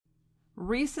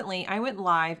Recently, I went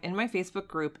live in my Facebook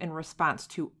group in response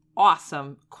to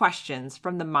awesome questions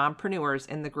from the mompreneurs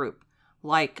in the group,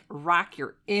 like rock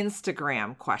your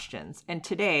Instagram questions. And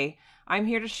today, I'm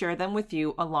here to share them with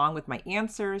you along with my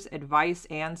answers, advice,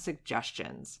 and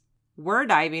suggestions. We're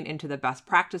diving into the best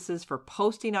practices for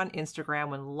posting on Instagram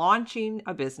when launching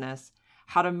a business,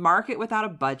 how to market without a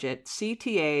budget,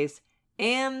 CTAs,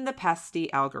 and the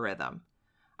pesky algorithm.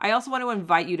 I also want to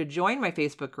invite you to join my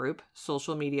Facebook group,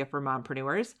 Social Media for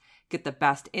Mompreneurs, get the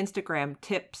best Instagram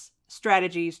tips,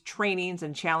 strategies, trainings,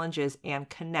 and challenges, and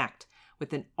connect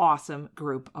with an awesome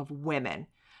group of women.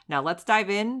 Now let's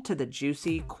dive into the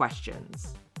juicy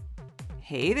questions.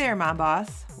 Hey there, Mom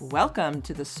Boss. Welcome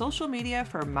to the Social Media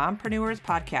for Mompreneurs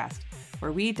podcast,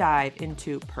 where we dive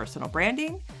into personal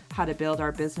branding, how to build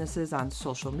our businesses on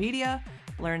social media,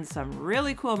 learn some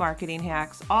really cool marketing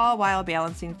hacks, all while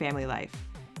balancing family life.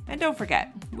 And don't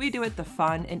forget, we do it the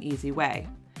fun and easy way.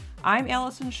 I'm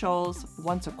Allison Scholes,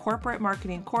 once a corporate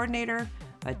marketing coordinator,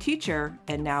 a teacher,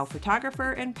 and now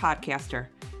photographer and podcaster.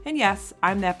 And yes,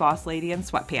 I'm that boss lady in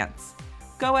sweatpants.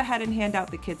 Go ahead and hand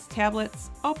out the kids' tablets,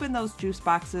 open those juice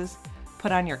boxes,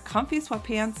 put on your comfy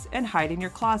sweatpants, and hide in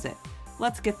your closet.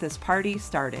 Let's get this party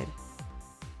started.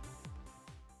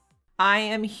 I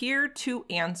am here to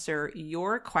answer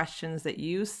your questions that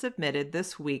you submitted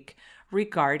this week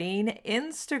regarding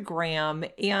Instagram,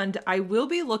 and I will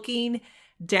be looking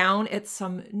down at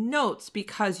some notes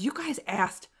because you guys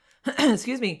asked,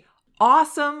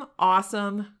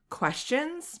 awesome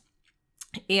questions,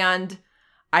 and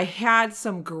I had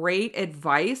some great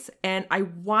advice, and I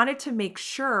wanted to make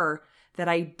sure that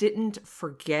I didn't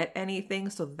forget anything.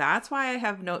 So that's why I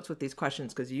have notes with these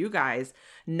questions, because you guys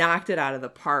knocked it out of the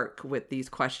park with these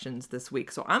questions this week.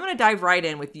 So I'm going to dive right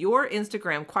in with your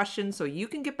Instagram questions so you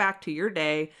can get back to your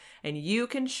day and you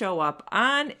can show up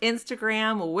on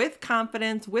Instagram with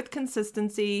confidence, with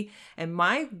consistency. And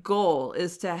my goal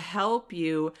is to help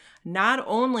you not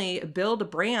only build a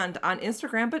brand on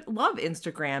Instagram, but love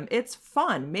Instagram. It's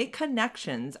fun. Make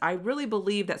connections. I really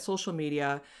believe that social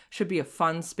media should be a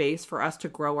fun space for us to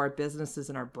grow our businesses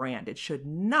and our brand. It should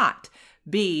not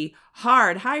be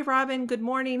hard. Hi, Robin. Good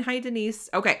morning. Hi,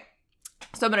 Denise. Okay.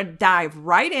 So I'm going to dive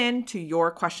right into your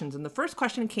questions. And the first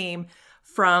question came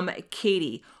from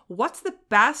Katie. What's the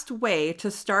best way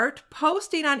to start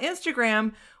posting on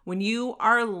Instagram when you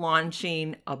are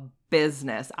launching a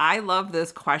business? I love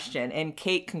this question. And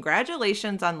Kate,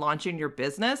 congratulations on launching your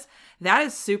business. That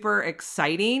is super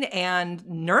exciting and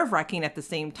nerve-wracking at the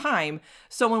same time.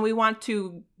 So when we want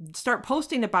to start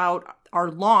posting about our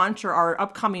launch or our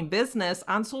upcoming business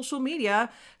on social media,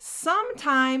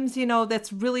 sometimes,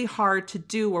 that's really hard to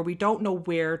do or we don't know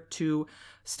where to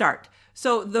start.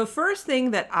 So the first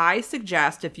thing that I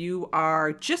suggest if you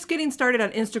are just getting started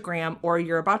on Instagram or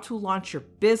you're about to launch your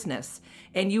business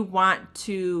and you want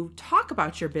to talk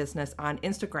about your business on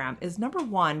Instagram is number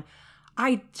one,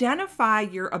 identify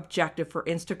your objective for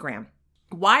Instagram.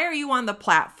 Why are you on the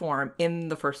platform in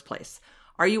the first place?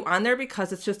 Are you on there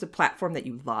because it's just a platform that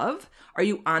you love? Are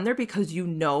you on there because you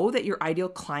know that your ideal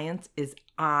client is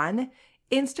on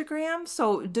Instagram?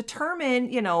 So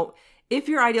determine, if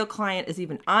your ideal client is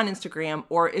even on Instagram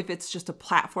or if it's just a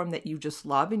platform that you just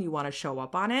love and you want to show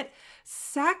up on it.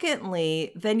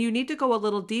 Secondly, then you need to go a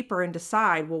little deeper and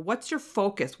decide, well, what's your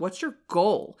focus? What's your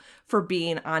goal for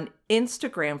being on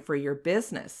Instagram for your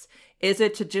business? Is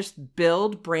it to just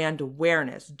build brand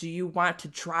awareness? Do you want to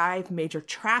drive major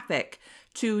traffic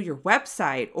to your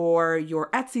website or your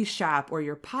Etsy shop or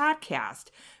your podcast?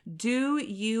 Do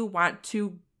you want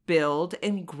to build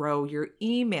and grow your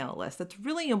email list? That's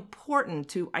really important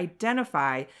to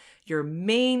identify your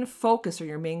main focus or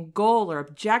your main goal or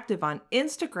objective on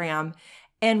Instagram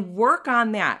and work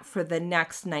on that for the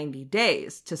next 90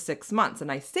 days to 6 months.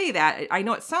 And I say that, I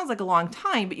know it sounds like a long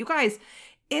time, but you guys,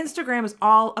 Instagram is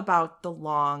all about the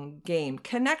long game.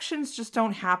 Connections just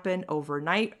don't happen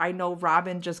overnight. I know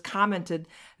Robin just commented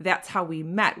that's how we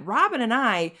met. Robin and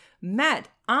I met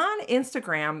on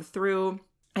Instagram through,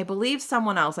 I believe,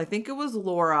 someone else. I think it was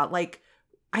Laura.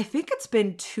 I think it's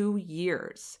been 2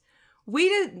 years. We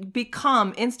didn't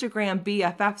become Instagram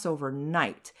BFFs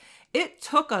overnight. It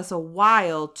took us a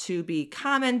while to be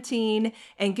commenting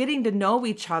and getting to know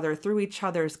each other through each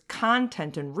other's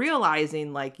content and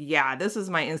realizing this is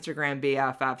my Instagram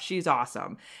BFF. She's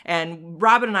awesome. And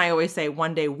Robin and I always say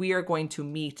one day we are going to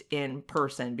meet in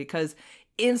person because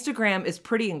Instagram is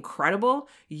pretty incredible.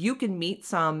 You can meet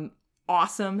some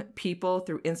awesome people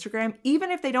through Instagram,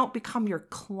 even if they don't become your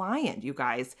client, you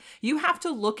guys. You have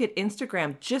to look at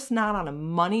Instagram just not on a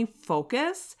money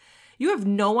focus. You have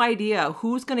no idea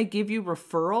who's going to give you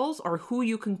referrals or who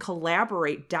you can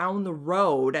collaborate down the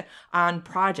road on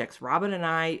projects. Robin and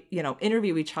I,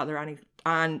 interview each other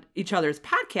on each other's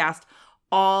podcast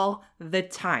all the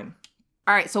time.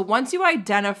 All right, so once you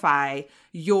identify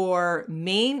your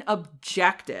main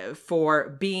objective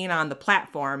for being on the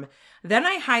platform, then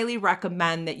I highly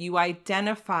recommend that you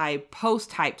identify post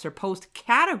types or post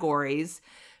categories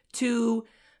to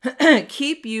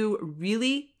keep you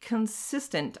really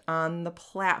consistent on the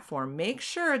platform. Make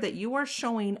sure that you are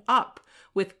showing up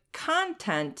with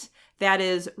content that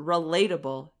is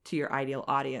relatable to your ideal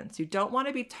audience. You don't want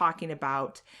to be talking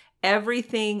about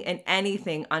everything and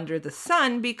anything under the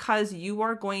sun because you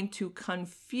are going to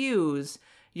confuse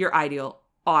your ideal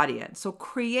audience. So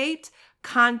create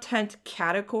content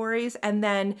categories and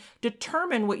then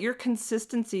determine what your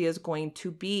consistency is going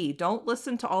to be. Don't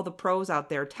listen to all the pros out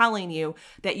there telling you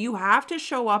that you have to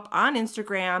show up on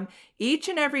Instagram each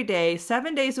and every day,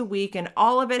 7 days a week, and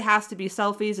all of it has to be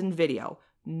selfies and video.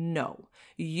 No.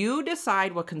 You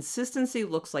decide what consistency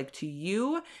looks like to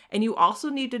you, and you also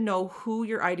need to know who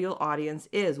your ideal audience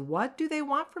is. What do they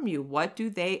want from you? What do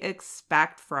they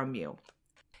expect from you?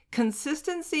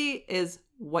 Consistency is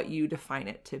what you define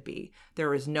it to be.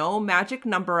 There is no magic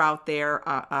number out there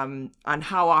on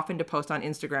how often to post on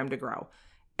Instagram to grow.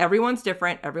 Everyone's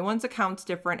different. Everyone's account's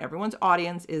different. Everyone's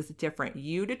audience is different.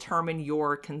 You determine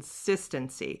your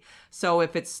consistency. So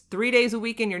if it's 3 days a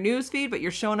week in your newsfeed, but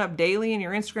you're showing up daily in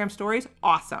your Instagram stories,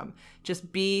 awesome.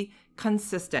 Just be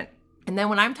consistent. And then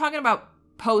when I'm talking about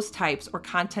post types or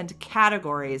content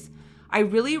categories, I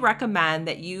really recommend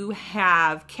that you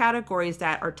have categories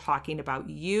that are talking about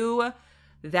you,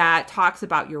 that talks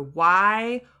about your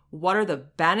why, what are the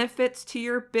benefits to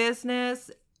your business.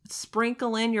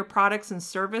 Sprinkle in your products and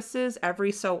services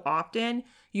every so often.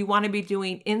 You want to be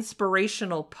doing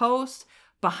inspirational posts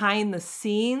behind the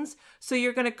scenes. So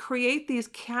you're going to create these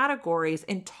categories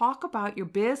and talk about your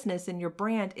business and your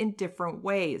brand in different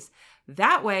ways.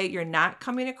 That way, you're not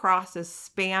coming across as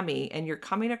spammy and you're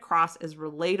coming across as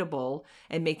relatable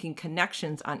and making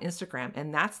connections on Instagram.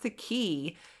 And that's the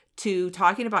key to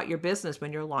talking about your business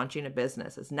when you're launching a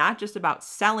business. It's not just about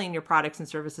selling your products and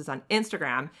services on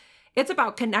Instagram. It's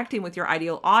about connecting with your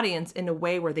ideal audience in a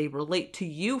way where they relate to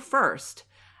you first.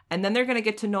 And then they're going to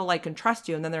get to know, like, and trust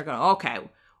you. And then they're going, okay,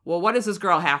 well, what does this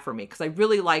girl have for me? Because I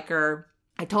really like her.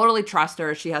 I totally trust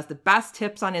her. She has the best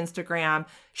tips on Instagram.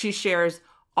 She shares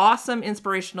awesome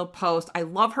inspirational posts. I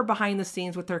love her behind the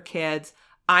scenes with her kids.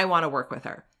 I want to work with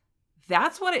her.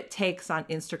 That's what it takes on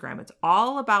Instagram. It's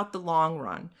all about the long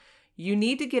run. You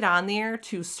need to get on there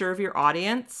to serve your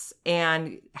audience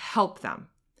and help them.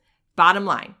 Bottom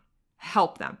line.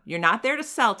 Help them. You're not there to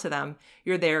sell to them.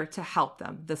 You're there to help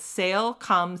them. The sale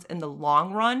comes in the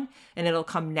long run, and it'll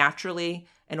come naturally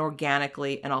and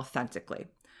organically and authentically.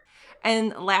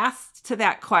 And last to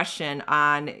that question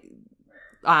on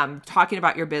talking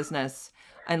about your business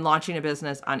and launching a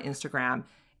business on Instagram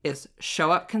is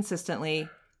show up consistently.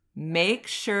 Make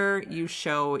sure you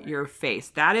show your face.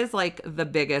 That is like the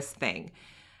biggest thing.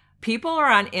 People are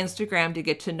on Instagram to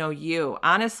get to know you.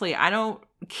 Honestly, I don't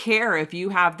care if you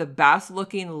have the best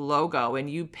looking logo and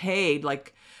you paid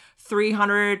like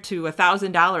 $300 to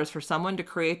 $1,000 for someone to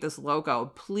create this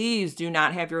logo. Please do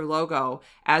not have your logo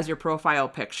as your profile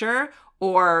picture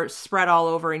or spread all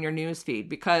over in your newsfeed,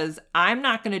 because I'm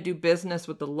not going to do business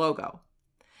with the logo.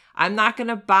 I'm not going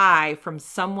to buy from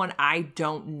someone I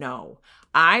don't know.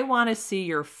 I want to see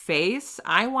your face.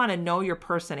 I want to know your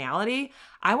personality.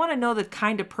 I want to know the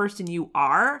kind of person you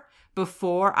are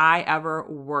before I ever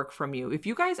work from you. If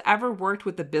you guys ever worked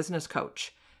with a business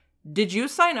coach, did you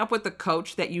sign up with a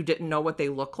coach that you didn't know what they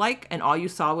look like and all you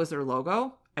saw was their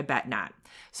logo? I bet not.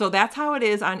 So that's how it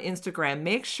is on Instagram.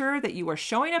 Make sure that you are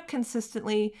showing up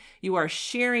consistently. You are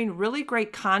sharing really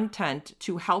great content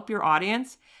to help your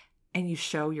audience, and you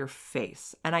show your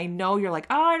face. And I know you're like,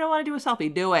 oh, I don't want to do a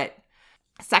selfie. Do it.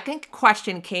 Second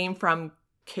question came from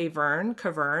Kavern.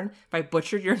 If I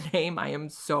butchered your name, I am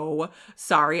so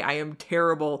sorry. I am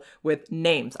terrible with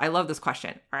names. I love this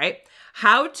question. All right.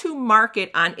 How to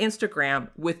market on Instagram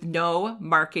with no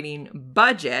marketing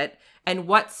budget, and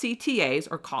what CTAs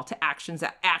or call to actions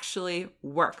that actually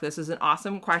work. This is an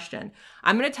awesome question.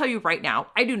 I'm going to tell you right now,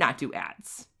 I do not do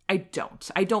ads. I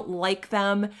don't like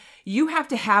them. You have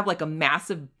to have like a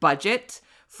massive budget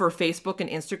for Facebook and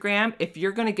Instagram if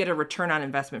you're going to get a return on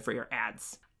investment for your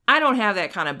ads. I don't have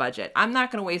that kind of budget. I'm not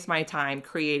going to waste my time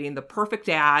creating the perfect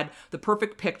ad, the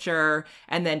perfect picture,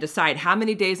 and then decide how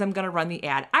many days I'm going to run the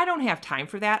ad. I don't have time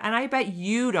for that, and I bet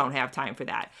you don't have time for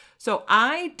that. So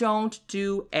I don't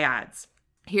do ads.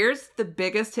 Here's the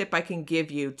biggest tip I can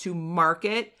give you to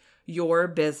market your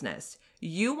business.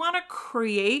 You want to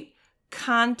create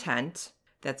content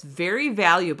that's very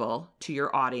valuable to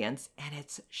your audience and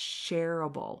it's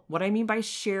shareable. What I mean by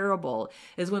shareable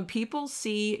is when people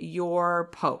see your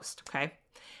post, okay?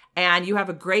 And you have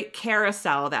a great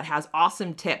carousel that has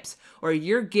awesome tips, or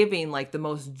you're giving like the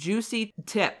most juicy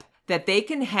tip that they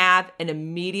can have an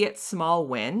immediate small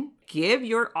win. Give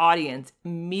your audience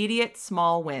immediate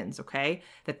small wins, okay?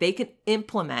 That they can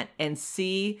implement and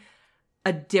see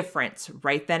a difference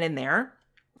right then and there.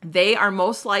 They are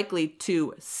most likely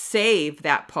to save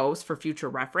that post for future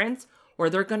reference, or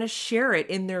they're going to share it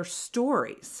in their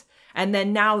stories. And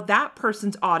then now that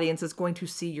person's audience is going to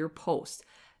see your post.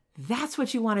 That's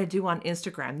what you want to do on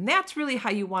Instagram. That's really how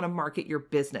you want to market your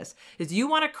business, is you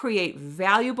want to create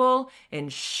valuable and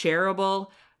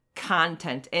shareable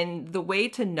content. And the way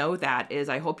to know that is,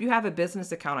 I hope you have a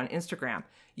business account on Instagram.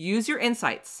 Use your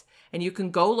insights and you can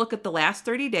go look at the last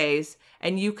 30 days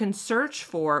and you can search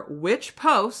for which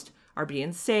posts are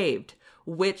being saved,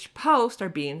 which posts are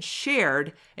being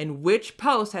shared, and which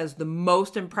post has the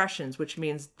most impressions, which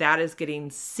means that is getting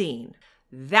seen.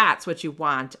 That's what you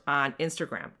want on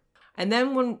Instagram. And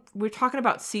then when we're talking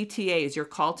about CTAs, your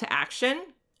call to action,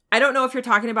 I don't know if you're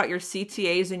talking about your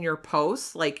CTAs in your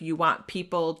posts, like you want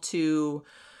people to,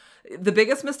 the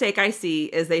biggest mistake I see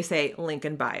is they say link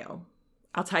in bio.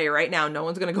 I'll tell you right now, no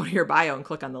one's going to go to your bio and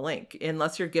click on the link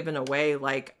unless you're giving away,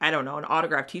 like, I don't know, an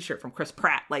autographed t-shirt from Chris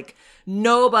Pratt. Like,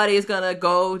 nobody's going to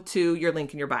go to your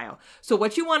link in your bio. So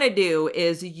what you want to do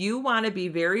is you want to be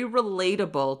very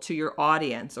relatable to your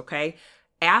audience, okay?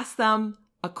 Ask them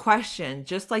a question,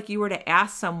 just like you were to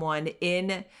ask someone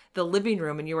in the living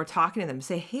room and you were talking to them.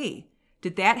 Say, hey,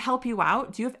 did that help you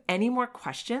out? Do you have any more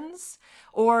questions?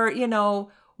 Or,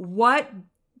 what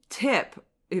tip,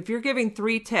 if you're giving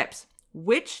 3 tips,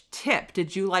 which tip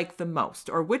did you like the most?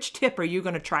 Or which tip are you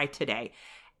going to try today?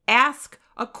 Ask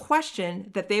a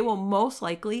question that they will most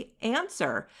likely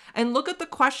answer. And look at the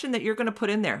question that you're going to put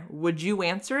in there. Would you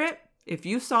answer it? If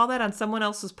you saw that on someone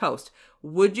else's post,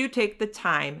 would you take the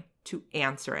time to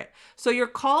answer it? So your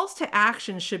calls to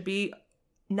action should be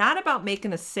not about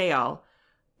making a sale,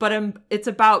 but it's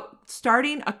about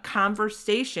starting a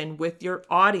conversation with your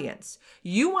audience.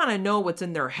 You want to know what's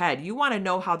in their head. You want to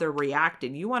know how they're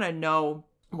reacting. You want to know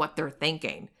what they're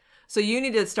thinking. So you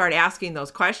need to start asking those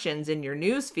questions in your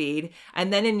news feed,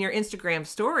 and then in your Instagram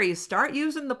stories, start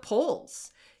using the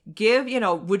polls. Give,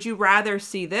 would you rather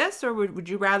see this or would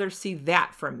you rather see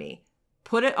that from me?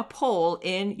 Put a poll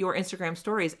in your Instagram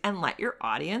stories and let your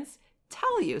audience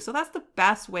tell you. So that's the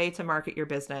best way to market your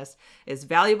business, is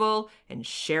valuable and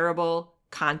shareable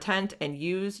content, and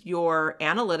use your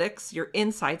analytics, your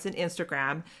insights in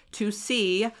Instagram to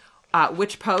see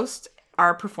which posts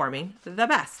are performing the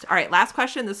best. All right, last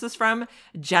question. This is from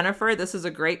Jennifer. This is a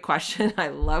great question. I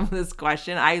love this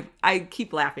question. I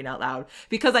keep laughing out loud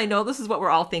because I know this is what we're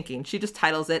all thinking. She just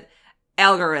titles it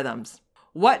Algorithms.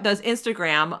 What does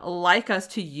Instagram like us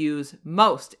to use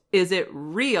most? Is it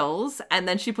Reels? And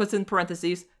then she puts in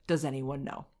parentheses, does anyone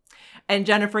know? And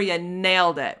Jennifer, you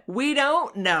nailed it. We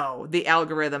don't know the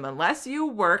algorithm unless you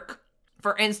work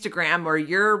for Instagram or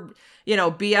you're,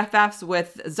 BFFs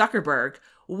with Zuckerberg.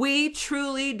 We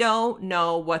truly don't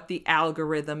know what the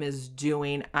algorithm is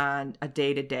doing on a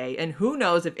day-to-day. And who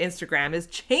knows if Instagram is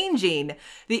changing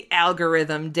the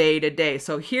algorithm day-to-day.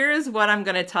 So here's what I'm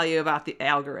going to tell you about the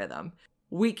algorithm.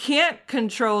 We can't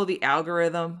control the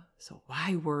algorithm, so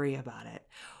why worry about it?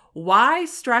 Why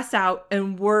stress out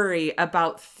and worry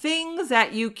about things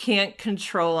that you can't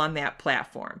control on that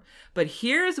platform? But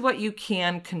here's what you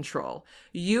can control.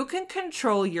 You can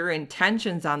control your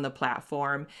intentions on the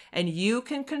platform, and you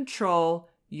can control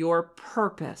your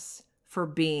purpose for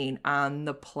being on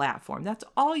the platform. That's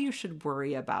all you should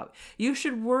worry about. You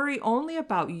should worry only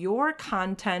about your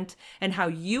content and how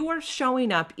you are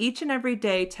showing up each and every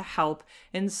day to help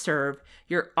and serve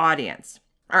your audience.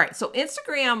 All right, so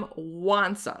Instagram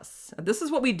wants us. This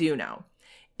is what we do know.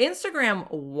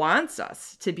 Instagram wants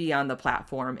us to be on the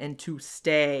platform and to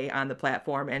stay on the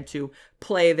platform and to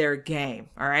play their game.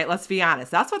 All right, let's be honest.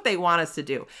 That's what they want us to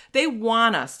do. They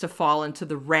want us to fall into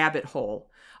the rabbit hole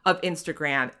of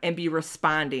Instagram and be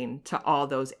responding to all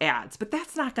those ads. But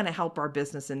that's not going to help our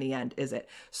business in the end, is it?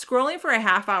 Scrolling for a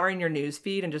half hour in your news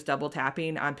feed and just double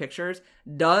tapping on pictures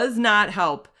does not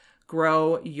help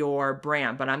grow your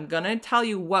brand. But I'm going to tell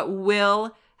you what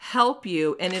will help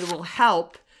you, and it will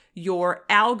help your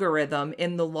algorithm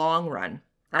in the long run.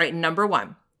 All right, number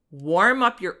 1, warm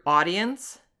up your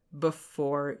audience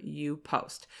before you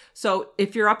post. So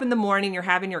if you're up in the morning, you're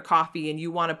having your coffee and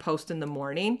you want to post in the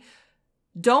morning,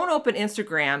 Don't open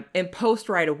Instagram and post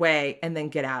right away and then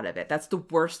get out of it. That's the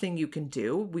worst thing you can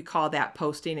do. We call that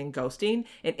posting and ghosting.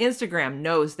 And Instagram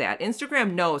knows that.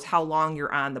 Instagram knows how long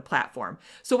you're on the platform.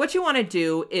 So what you want to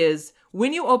do is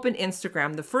when you open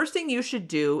Instagram, the first thing you should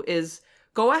do is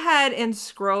go ahead and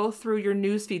scroll through your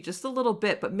newsfeed just a little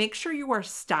bit, but make sure you are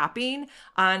stopping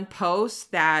on posts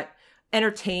that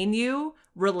entertain you,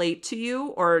 relate to you,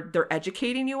 or they're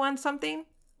educating you on something.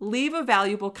 Leave a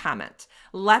valuable comment.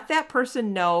 Let that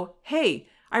person know, hey,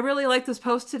 I really like this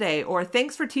post today, or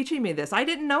thanks for teaching me this. I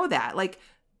didn't know that. Like,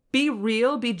 be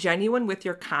real, be genuine with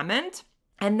your comment,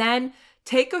 and then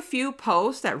take a few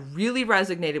posts that really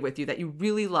resonated with you, that you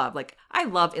really love. Like, I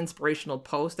love inspirational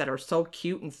posts that are so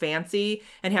cute and fancy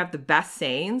and have the best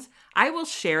sayings. I will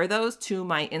share those to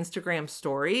my Instagram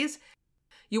stories.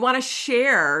 You want to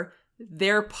share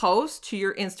their post to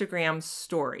your Instagram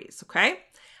stories, okay?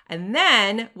 And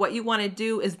then what you want to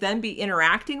do is then be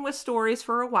interacting with stories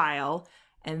for a while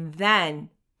and then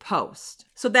post.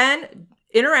 So then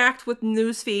interact with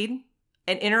newsfeed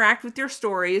and interact with your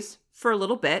stories for a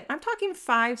little bit. I'm talking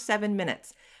 5-7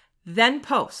 minutes. Then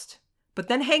post, but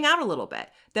then hang out a little bit.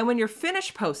 Then when you're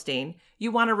finished posting, you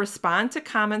want to respond to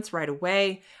comments right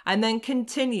away and then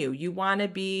continue. You want to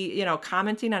be,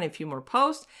 commenting on a few more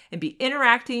posts and be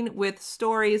interacting with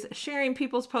stories, sharing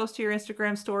people's posts to your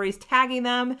Instagram stories, tagging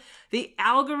them. The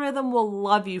algorithm will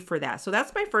love you for that. So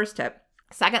that's my first tip.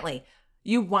 Secondly,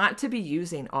 you want to be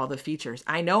using all the features.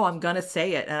 I know I'm going to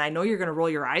say it, and I know you're going to roll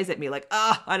your eyes at me like,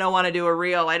 I don't want to do a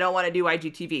reel. I don't want to do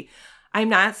IGTV. I'm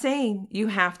not saying you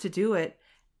have to do it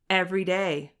every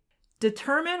day.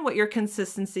 Determine what your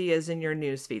consistency is in your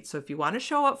newsfeed. So if you want to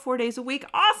show up 4 days a week,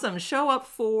 awesome. Show up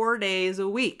 4 days a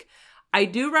week. I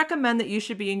do recommend that you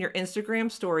should be in your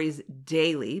Instagram stories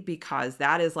daily because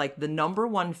that is like the number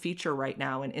one feature right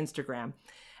now in Instagram.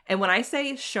 And when I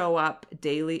say show up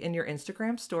daily in your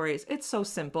Instagram stories, it's so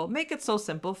simple. Make it so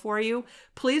simple for you.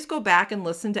 Please go back and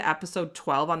listen to episode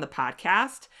 12 on the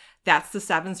podcast. That's the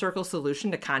 7-circle solution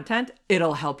to content.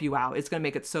 It'll help you out. It's going to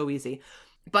make it so easy.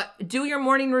 But do your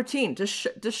morning routine. Just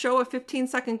show a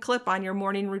 15-second clip on your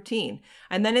morning routine.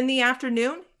 And then in the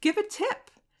afternoon, give a tip.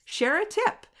 Share a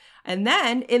tip. And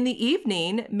then in the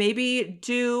evening, maybe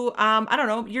do,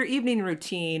 your evening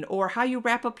routine or how you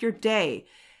wrap up your day.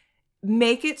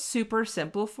 Make it super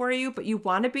simple for you, but you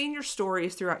want to be in your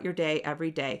stories throughout your day,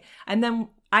 every day. And then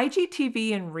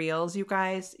IGTV and Reels, you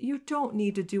guys, you don't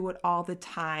need to do it all the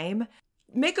time.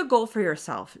 Make a goal for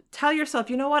yourself. Tell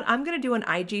yourself, you know what? I'm going to do an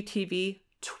IGTV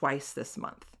twice this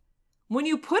month. When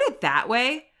you put it that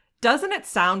way, doesn't it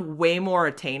sound way more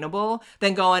attainable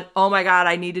than going, oh my God,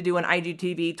 I need to do an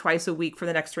IGTV twice a week for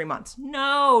the next 3 months?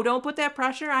 No, don't put that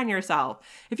pressure on yourself.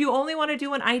 If you only want to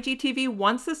do an IGTV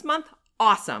once this month,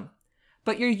 awesome.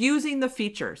 But you're using the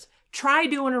features. Try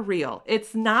doing a reel.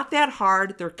 It's not that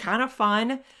hard. They're kind of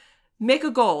fun. Make a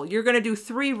goal. You're going to do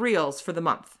 3 reels for the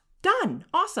month. Done.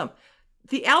 Awesome.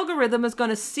 The algorithm is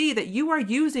going to see that you are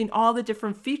using all the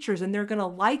different features and they're going to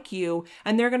like you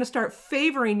and they're going to start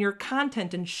favoring your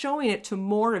content and showing it to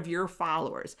more of your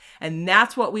followers. And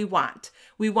that's what we want.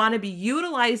 We want to be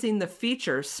utilizing the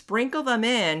features, sprinkle them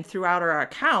in throughout our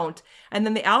account, and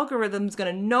then the algorithm is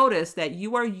going to notice that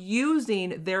you are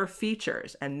using their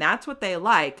features and that's what they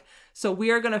like. So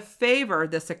we are going to favor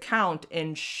this account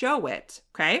and show it.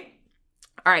 Okay.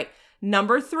 All right.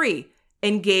 Number 3,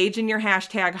 engage in your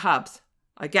hashtag hubs.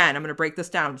 Again, I'm going to break this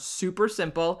down. Super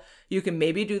simple. You can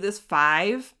maybe do this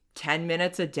 5-10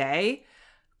 minutes a day.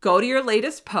 Go to your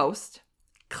latest post,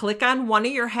 click on one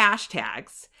of your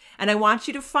hashtags, and I want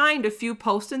you to find a few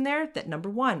posts in there that, number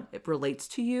 1, it relates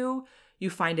to you. You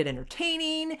find it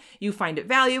entertaining. You find it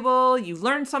valuable. You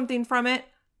learn something from it.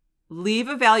 Leave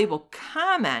a valuable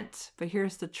comment, but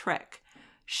here's the trick.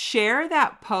 Share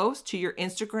that post to your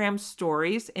Instagram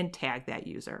stories and tag that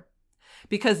user.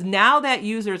 Because now that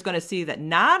user is going to see that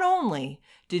not only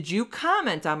did you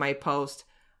comment on my post,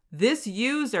 this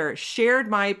user shared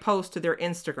my post to their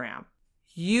Instagram.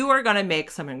 You are going to make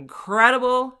some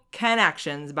incredible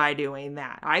connections by doing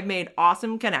that. I've made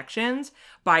awesome connections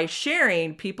by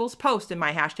sharing people's posts in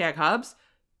my hashtag hubs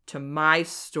to my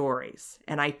stories,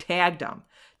 and I tagged them.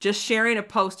 Just sharing a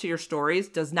post to your stories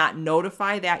does not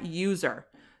notify that user.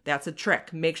 That's a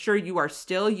trick. Make sure you are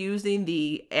still using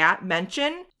the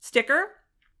 @mention sticker.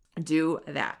 Do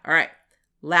that. All right.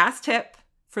 Last tip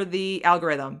for the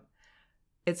algorithm.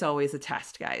 It's always a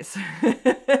test, guys.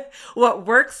 What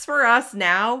works for us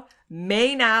now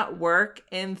may not work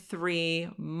in 3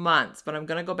 months, but I'm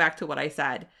going to go back to what I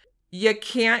said. You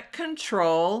can't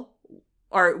control,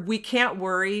 or we can't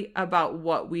worry about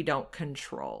what we don't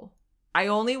control. I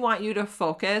only want you to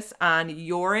focus on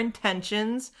your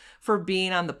intentions for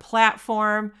being on the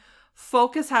platform.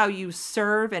 Focus how you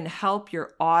serve and help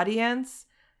your audience,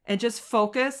 and just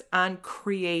focus on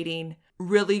creating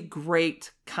really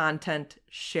great content,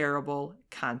 shareable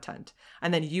content.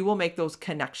 And then you will make those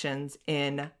connections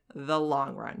in the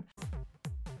long run.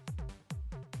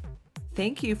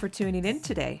 Thank you for tuning in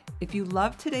today. If you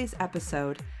loved today's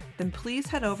episode, then please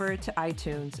head over to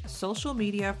iTunes, social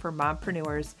media for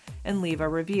mompreneurs, and leave a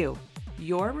review.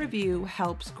 Your review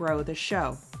helps grow the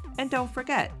show. And don't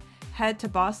forget, head to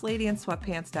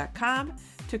bossladyandsweatpants.com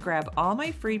to grab all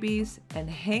my freebies and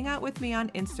hang out with me on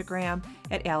Instagram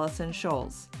at Allison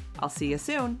Scholes. I'll see you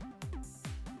soon.